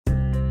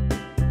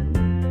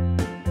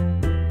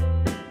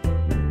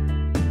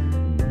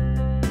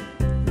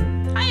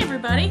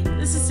everybody.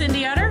 This is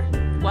Cindy Utter.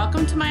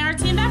 Welcome to my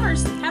artsy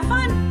endeavors. Have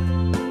fun!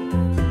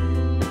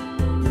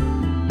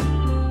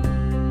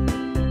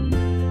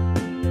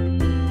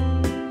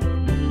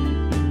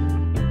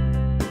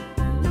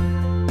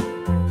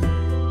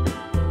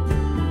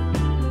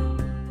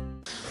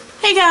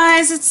 Hey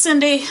guys, it's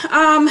Cindy.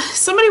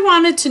 Somebody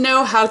wanted to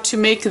know how to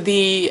make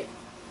the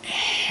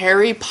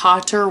Harry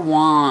Potter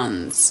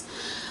wands.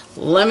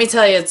 Let me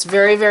tell you, it's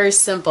very, very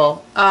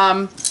simple.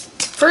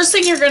 First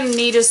thing you're going to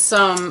need is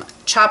some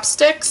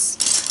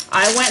chopsticks.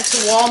 I went to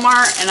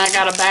Walmart and I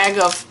got a bag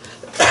of,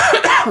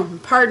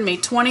 pardon me,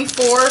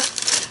 24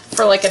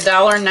 for like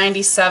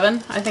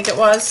 $1.97, I think it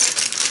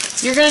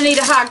was. You're going to need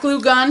a hot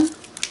glue gun,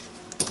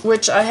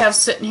 which I have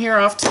sitting here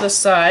off to the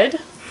side.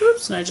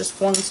 Oops, and I just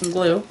flung some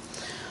glue.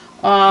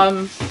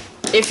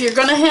 If you're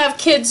going to have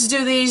kids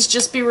do these,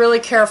 just be really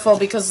careful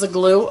because the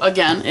glue,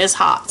 again, is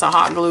hot. It's a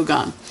hot glue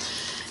gun.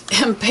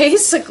 And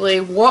basically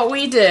what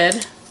we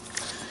did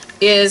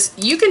is,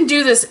 you can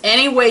do this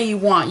any way you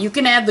want. You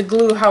can add the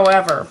glue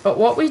however, but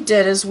what we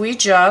did is we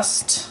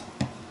just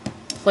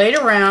played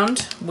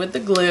around with the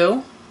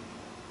glue.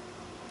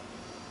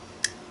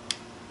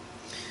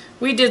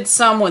 We did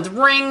some with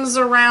rings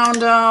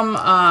around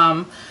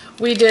them.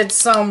 We did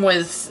some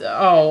with,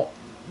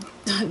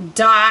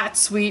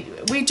 dots. We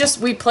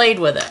played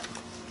with it.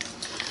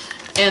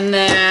 And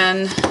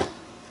then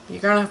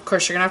of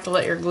course you're gonna have to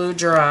let your glue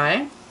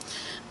dry.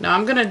 Now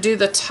I'm gonna do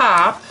the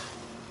top,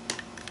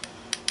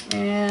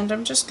 and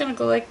I'm just gonna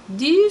go like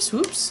this.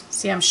 Whoops!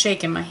 See, I'm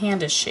shaking. My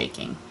hand is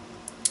shaking.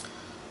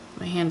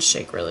 My hands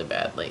shake really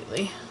bad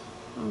lately.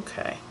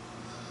 Okay.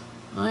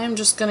 I am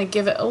just gonna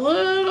give it a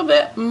little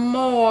bit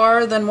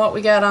more than what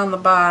we got on the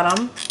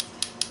bottom.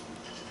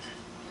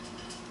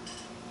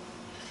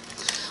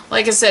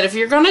 Like I said, if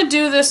you're gonna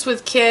do this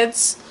with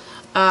kids,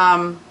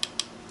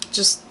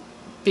 just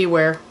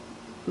beware.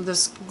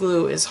 This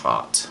glue is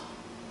hot.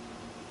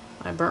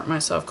 I burnt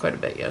myself quite a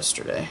bit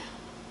yesterday.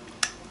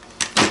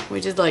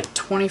 We did like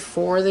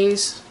 24 of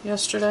these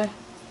yesterday.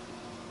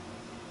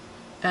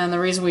 And the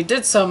reason we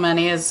did so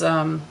many is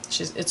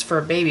it's for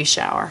a baby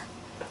shower.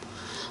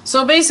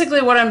 So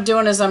basically what I'm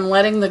doing is I'm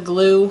letting the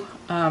glue,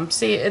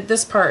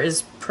 this part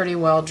is pretty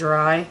well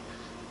dry,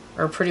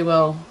 or pretty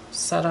well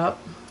set up,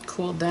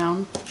 cooled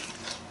down.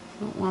 I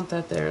don't want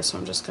that there, so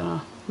I'm just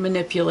going to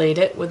manipulate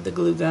it with the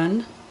glue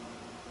gun.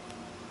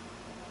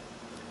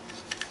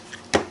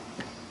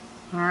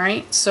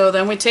 Alright, so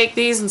then we take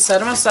these and set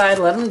them aside,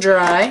 let them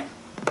dry.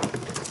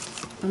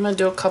 I'm going to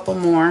do a couple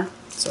more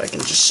so I can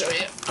just show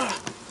you. If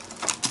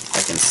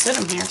I can sit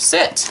them here.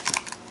 Sit!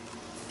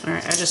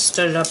 Alright, I just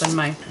stood it up in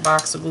my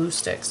box of glue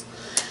sticks.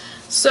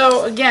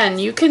 So again,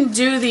 you can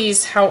do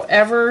these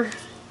however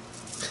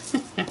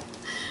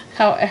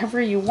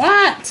you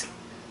want.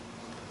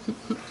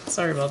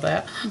 Sorry about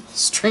that.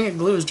 String of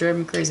glue is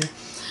driving me crazy.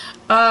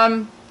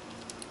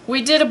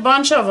 We did a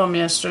bunch of them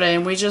yesterday,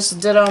 and we just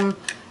did them.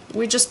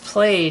 We just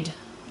played.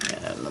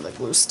 Add another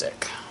glue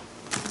stick.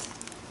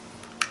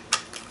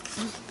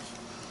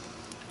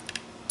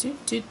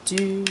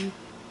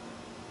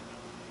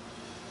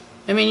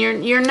 I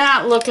mean, you're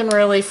not looking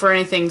really for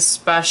anything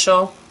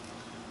special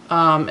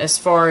as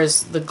far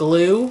as the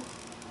glue.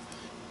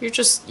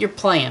 You're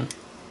playing.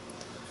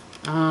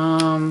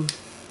 I'm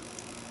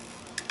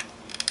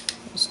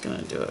just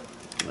gonna do it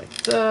like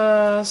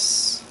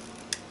this.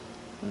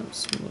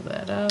 Smooth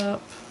that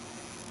up.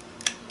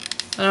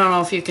 I don't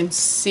know if you can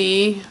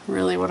see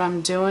really what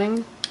I'm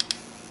doing,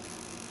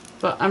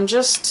 but I'm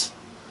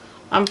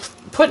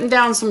putting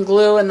down some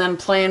glue and then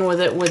playing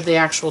with it with the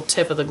actual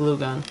tip of the glue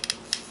gun.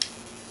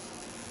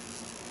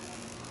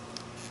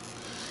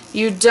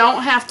 You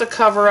don't have to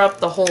cover up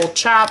the whole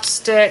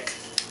chopstick.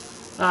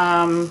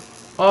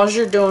 All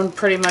you're doing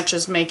pretty much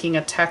is making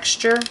a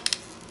texture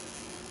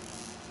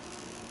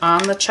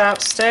on the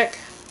chopstick.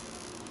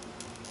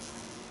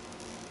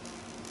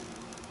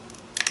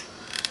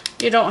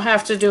 You don't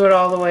have to do it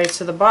all the way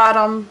to the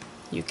bottom.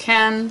 You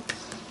can.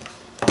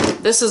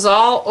 This is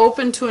all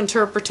open to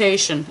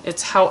interpretation.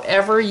 It's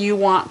however you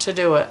want to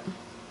do it.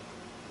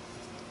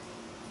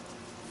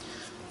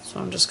 So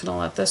I'm just going to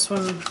let this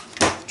one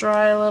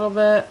dry a little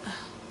bit.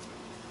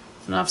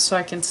 Enough so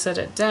I can sit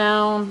it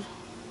down.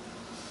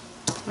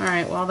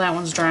 Alright, while that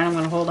one's drying, I'm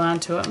going to hold on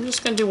to it. I'm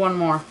just going to do one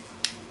more.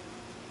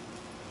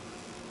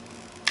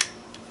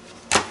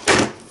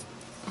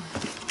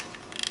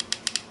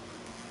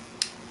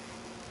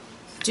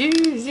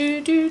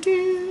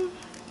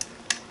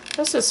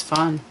 This is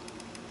fun.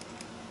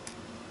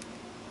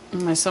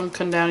 And my son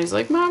come down, he's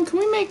like, Mom, can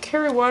we make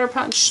Harry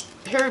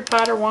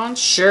Potter wands?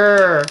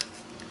 Sure.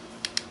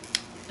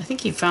 I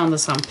think he found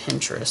this on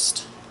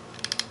Pinterest.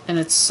 And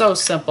it's so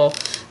simple.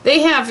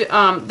 They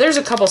have, there's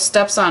a couple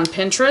steps on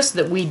Pinterest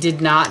that we did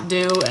not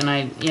do, and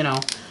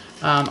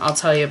I'll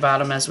tell you about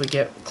them as we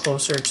get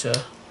closer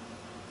to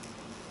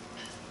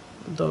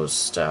those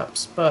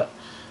steps. But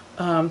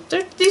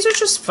these are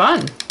just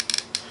fun.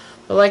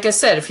 But like I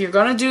said, if you're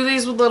going to do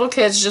these with little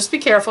kids, just be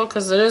careful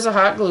because it is a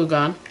hot glue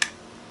gun.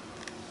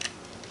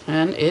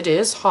 And it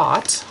is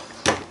hot.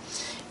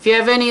 If you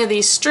have any of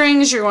these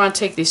strings, you want to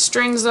take these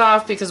strings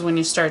off because when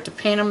you start to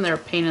paint them, they're a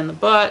pain in the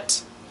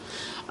butt.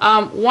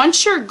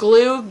 Once your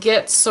glue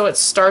gets so it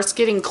starts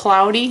getting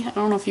cloudy, I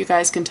don't know if you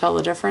guys can tell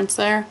the difference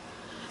there,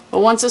 but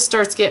once it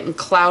starts getting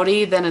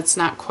cloudy, then it's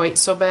not quite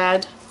so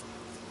bad.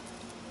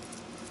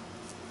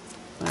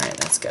 Alright,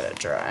 that's got to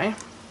dry.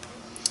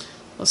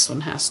 This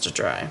one has to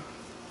dry.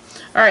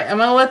 Alright, I'm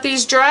going to let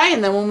these dry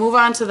and then we'll move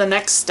on to the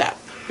next step.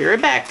 Be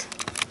right back.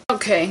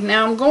 Okay,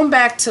 now I'm going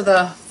back to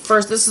the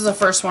first, this is the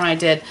first one I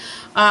did.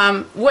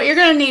 What you're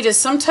going to need is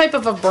some type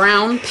of a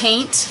brown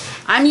paint.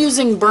 I'm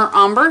using burnt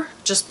umber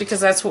just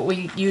because that's what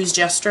we used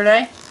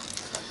yesterday.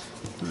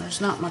 And there's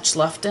not much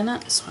left in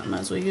it, so I might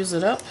as well use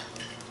it up.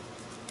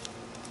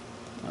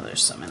 Oh,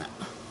 there's some in it.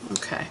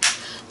 Okay,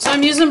 so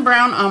I'm using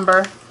brown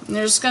umber. And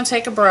you're just going to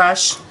take a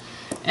brush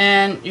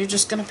and you're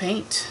just going to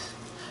paint.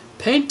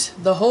 Paint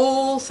the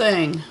whole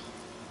thing.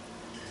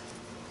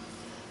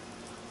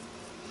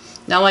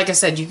 Now, like I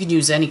said, you can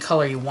use any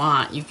color you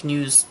want. You can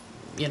use,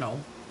 you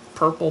know,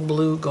 purple,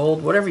 blue,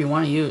 gold, whatever you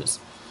want to use.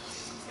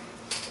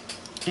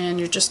 And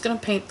you're just going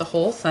to paint the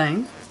whole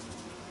thing.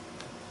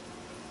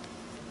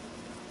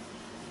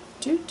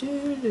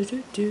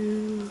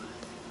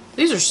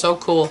 These are so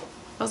cool.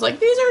 I was like,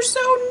 these are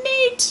so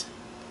neat.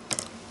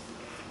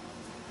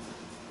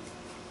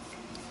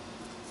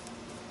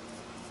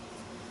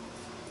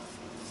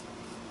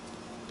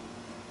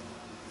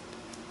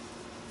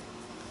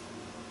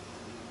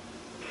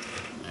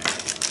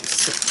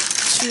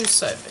 Two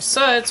side by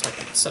side so I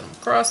can set them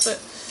across it.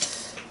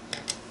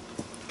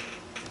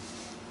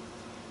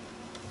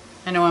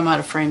 I know I'm out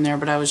of frame there,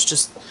 but I was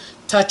just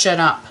touching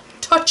up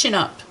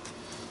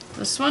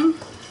this one,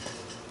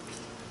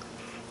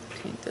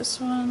 paint this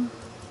one,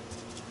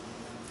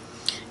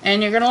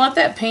 and you're gonna let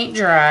that paint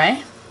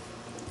dry.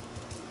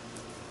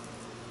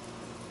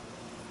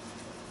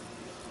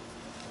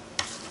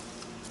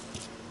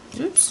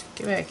 Oops,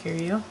 get back here,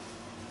 you.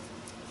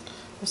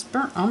 This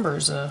burnt umber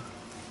is a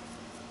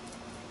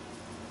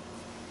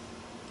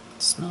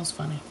smells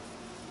funny.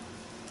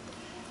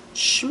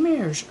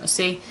 Smears.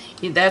 See,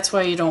 that's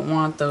why you don't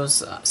want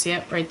those. See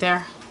it right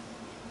there?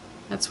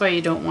 That's why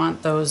you don't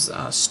want those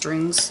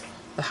strings,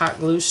 the hot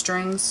glue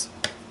strings.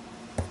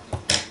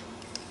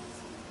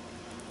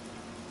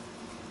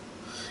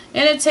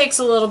 And it takes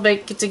a little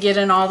bit to get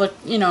in all the,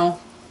 you know,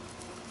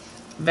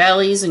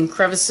 valleys and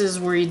crevices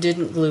where you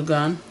didn't glue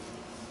gun.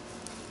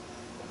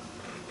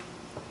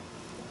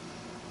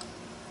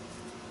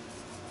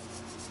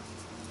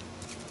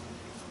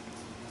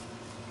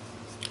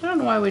 I don't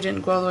know why we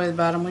didn't go all the way to the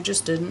bottom, we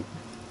just didn't.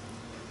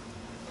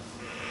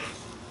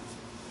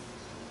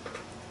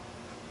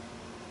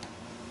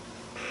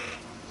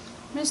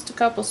 Missed a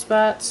couple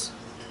spots.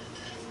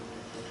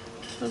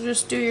 So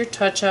just do your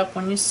touch up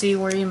when you see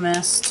where you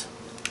missed.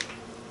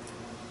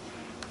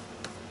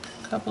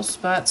 A couple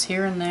spots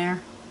here and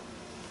there.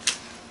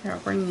 Here, I'll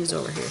bring these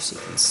over here so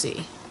you can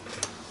see.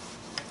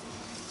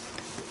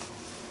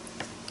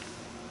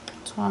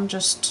 So I'm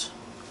just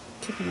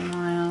keeping an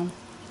eye on.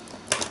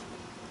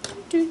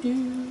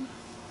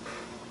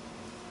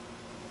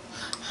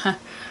 I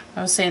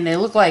was saying they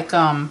look like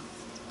when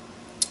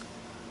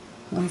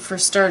we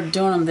first started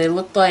doing them, they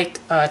looked like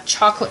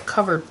chocolate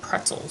covered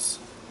pretzels.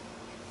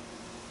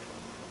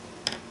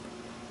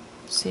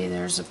 See,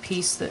 there's a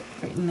piece that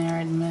right in there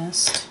I'd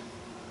missed.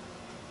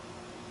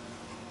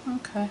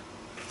 Okay,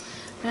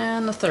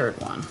 and the third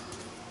one.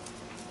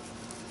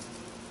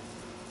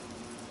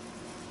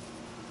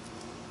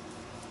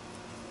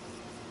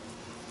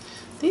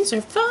 These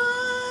are fun.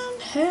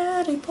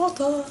 Harry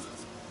Potter.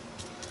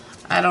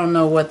 I don't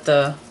know what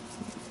the...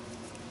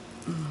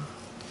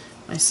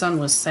 My son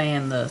was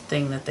saying the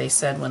thing that they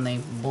said when they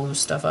blew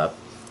stuff up.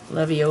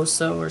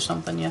 Levioso or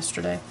something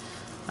yesterday.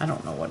 I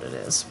don't know what it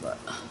is, but...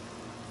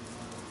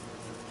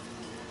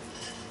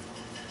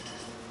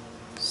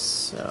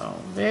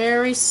 So,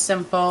 very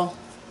simple.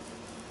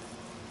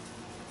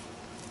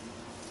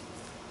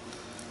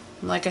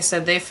 Like I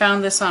said, they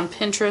found this on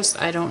Pinterest.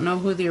 I don't know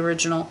who the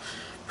original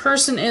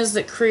person is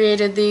that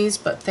created these,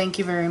 but thank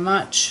you very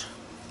much.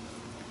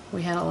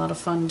 We had a lot of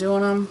fun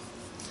doing them,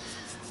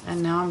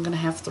 and now I'm gonna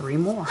have 3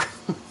 more.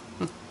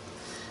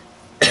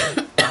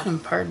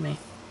 Pardon me.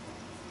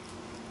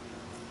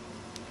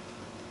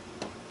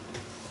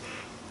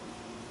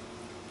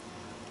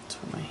 That's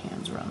where my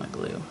hands are on the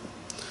glue.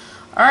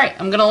 Alright,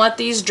 I'm gonna let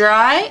these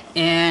dry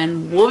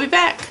and we'll be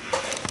back.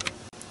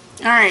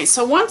 Alright,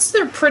 so once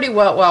they're pretty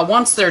well,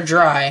 once they're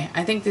dry,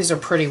 I think these are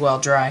pretty well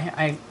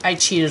dry. I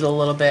cheated a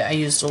little bit. I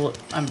used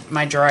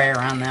my dryer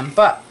on them.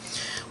 But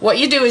what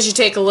you do is you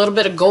take a little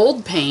bit of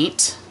gold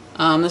paint.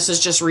 This is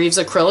just Reeves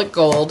acrylic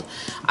gold.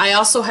 I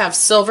also have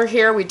silver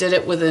here. We did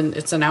it with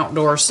it's an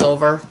outdoor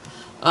silver.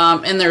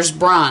 And there's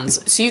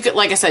bronze. So you could,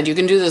 like I said, you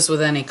can do this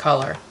with any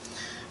color.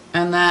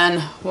 And then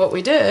what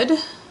we did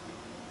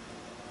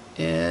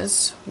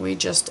is we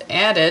just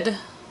added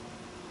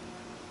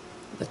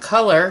the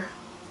color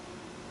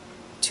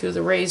to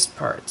the raised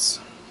parts.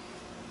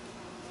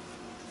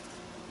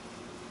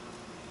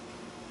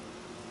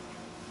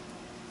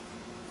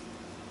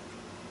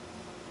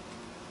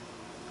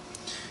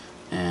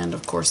 and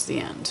of course the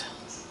end.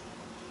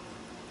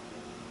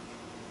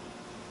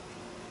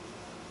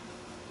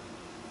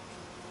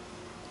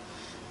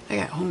 I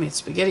got homemade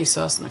spaghetti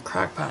sauce in the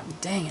crock pot.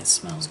 Dang, it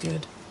smells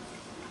good.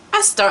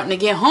 I'm starting to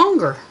get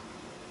hungry.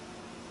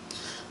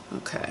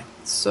 Okay,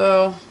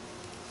 so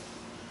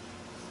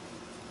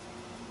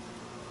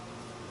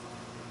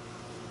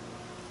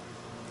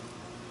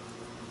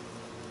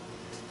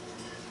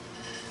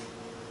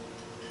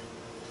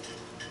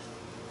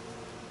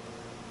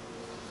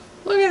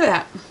look at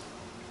that.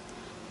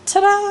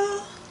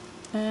 Ta-da!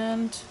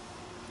 And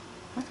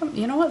how come,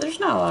 you know what? There's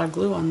not a lot of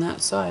glue on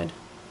that side.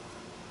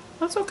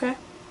 That's okay.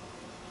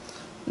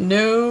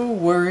 No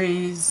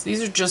worries.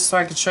 These are just so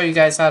I could show you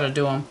guys how to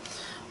do them.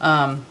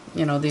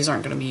 You know, these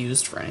aren't going to be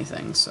used for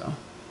anything, so.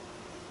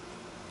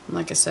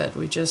 Like I said,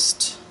 we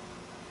just...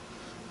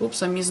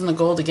 Oops, I'm using the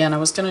gold again. I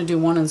was going to do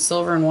one in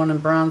silver and one in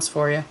bronze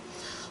for you.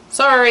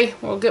 Sorry,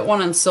 we'll get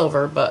one in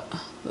silver, but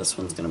this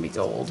one's going to be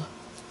gold.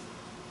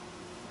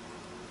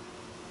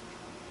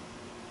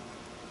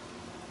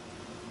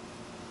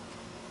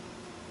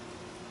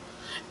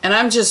 And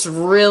I'm just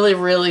really,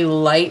 really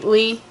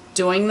lightly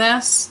doing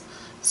this.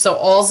 So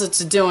all it's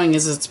doing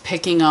is it's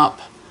picking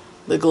up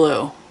the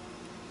glue.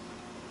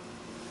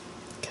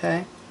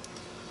 Okay.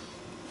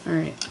 All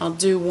right, I'll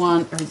do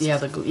one, or yeah,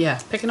 the glue, yeah,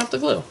 picking up the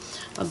glue.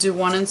 I'll do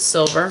one in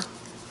silver.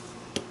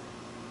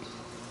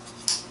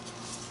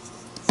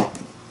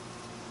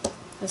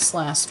 This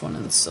last one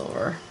in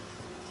silver.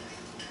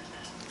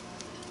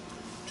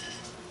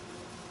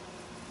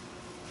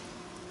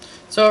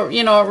 So,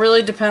 you know, it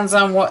really depends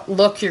on what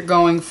look you're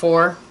going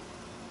for.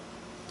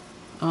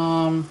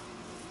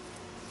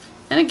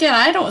 And again,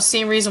 I don't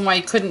see a reason why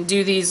you couldn't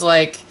do these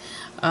like,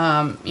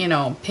 you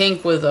know,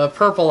 pink with a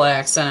purple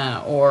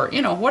accent or,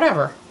 you know,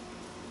 whatever.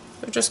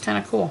 They're just kind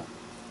of cool.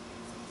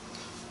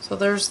 So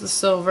there's the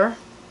silver.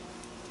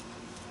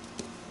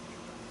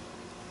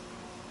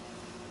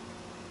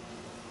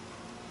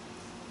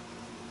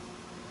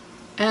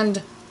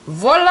 And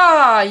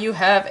voila! You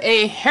have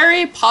a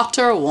Harry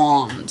Potter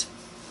wand.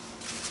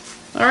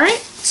 Alright,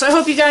 so I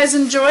hope you guys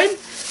enjoyed.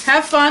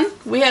 Have fun.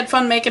 We had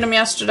fun making them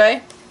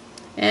yesterday.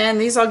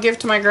 And these I'll give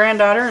to my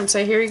granddaughter and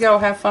say, here you go,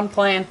 have fun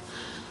playing.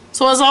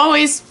 So as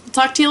always,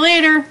 talk to you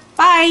later.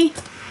 Bye!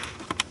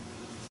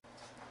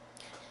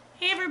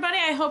 Hey everybody,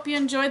 I hope you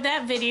enjoyed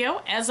that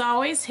video. As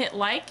always, hit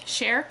like,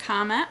 share,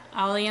 comment.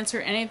 I'll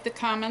answer any of the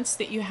comments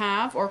that you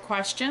have or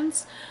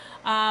questions.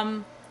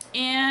 And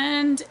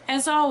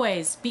as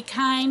always, be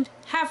kind,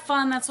 have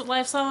fun, that's what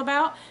life's all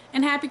about,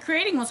 and happy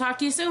creating. We'll talk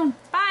to you soon.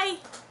 Bye!